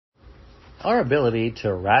Our ability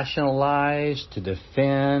to rationalize, to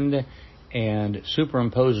defend, and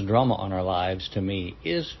superimpose drama on our lives, to me,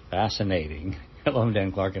 is fascinating. Hello, I'm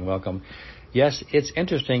Dan Clark, and welcome. Yes, it's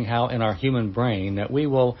interesting how in our human brain that we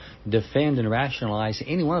will defend and rationalize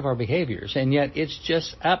any one of our behaviors, and yet it's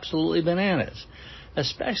just absolutely bananas,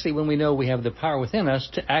 especially when we know we have the power within us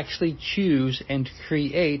to actually choose and to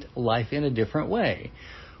create life in a different way.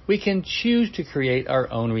 We can choose to create our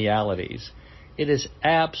own realities. It is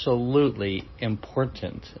absolutely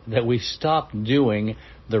important that we stop doing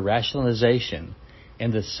the rationalization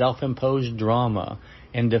and the self-imposed drama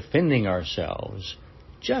and defending ourselves.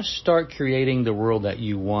 Just start creating the world that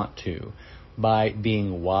you want to by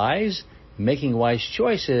being wise, making wise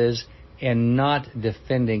choices, and not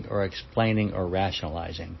defending or explaining or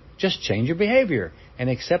rationalizing. Just change your behavior and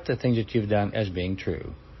accept the things that you've done as being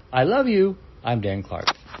true. I love you. I'm Dan Clark.